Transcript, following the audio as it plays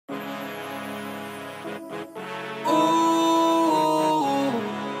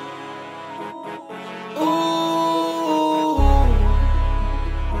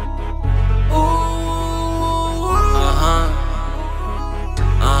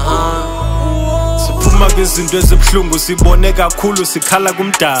izinto ezibhlungu sibone kakhulu sikhala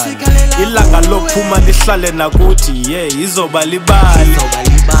kumdali. Ilanga lophuma lihlale nakuthi yeah izoba libali.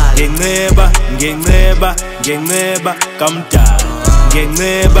 Ngenceba, ngenceba, ngenceba kamdali.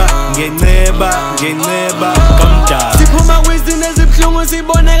 Ngenceba, ngenceba, ngenceba kamdali. Siphuma kwizinto ezibhlungu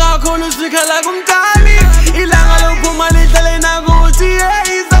sibone kakhulu sikhala kumdali. Ilanga lophuma lihlale nakuthi yeah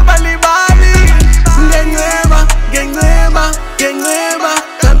izoba libali. Ngenceba, ngenceba, ngenceba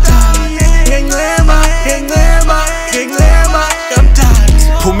kamdali. Ngenceba, ngenceba, ngenceba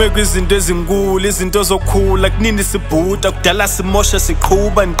kamdali. Phume kwizinto ezinkulu, izinto zokhula kunini sibhuda kudala simosha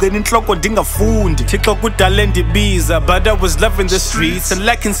siqhuba ngiqina inhloko ndingafundi. Thixo kudala ndibiza but I was loving the streets and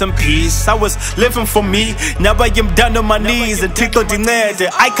lacking some peace. I was living for me, now I am down on my knees and Thixo ndincede.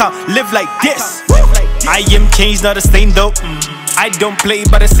 I can't live like this. I am changed, not a stain though. I don't play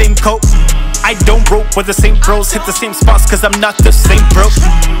by the same code. I don't rope with the same bros, hit the same spots cause I'm not the same bro.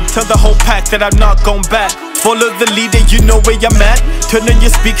 Tell the whole pack that I'm not going back. Follow the leader, you know where I'm at. Turn on your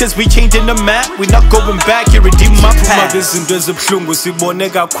speakers, we changing the map. We not going back, you redeem my past. Izinto ezibhlungu sibone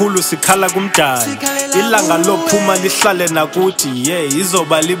kakhulu sikhala kumdali. Ilanga lophuma lihlale nakuthi yeah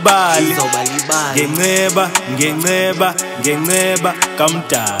izoba libali. Ngenceba, ngenceba, ngenceba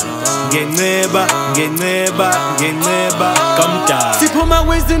kamdali. Ngenceba, ngenceba, ngenceba kamdali. Siphuma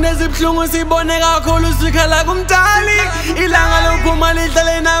kwizinto ezibhlungu sibone kakhulu sikhala kumdali. Ilanga lophuma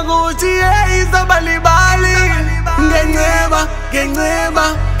lihlale nakuthi yeah izoba libali. Ngenceba,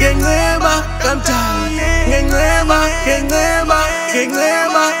 ngenceba, ngenceba kamdali. Ngenceba, ngenceba,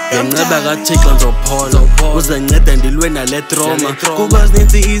 ngenceba. Ngenceba kaThixo ngizophola uzencede ndilwe nale trauma. Kuba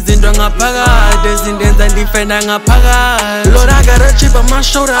zininzi izinto ngaphakathi ezindenza ndifenda ngaphakathi. Lord, I got a chip on my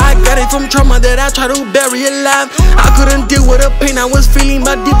shoulder, I got it from trauma that I try to bury alive. I couldn't deal with the pain I was feeling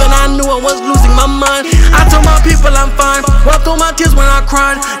but deep and I knew I was losing my mind. I told my people I'm fine, wiped all my tears when I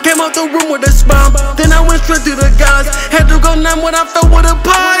cried. Came out the room with a smile, then I went straight to the guys. Had to go numb when I felt with a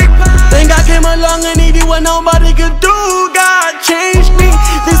pipe. Then God came along and he did what nobody could do. God changed me.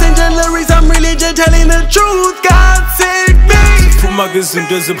 These ain't just lyrics, I'm really just telling the truth. God saved me. Phuma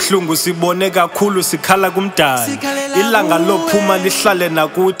kwizinto ezibhlungu sibone kakhulu sikhala kumdali. Ilanga lophuma lihlale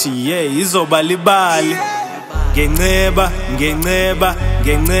nakuthi yeah izoba libali. Ngenceba, ngenceba,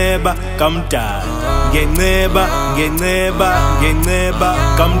 ngenceba kamdali. Ngenceba, ngenceba, ngenceba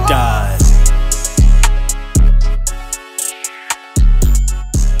kamdali.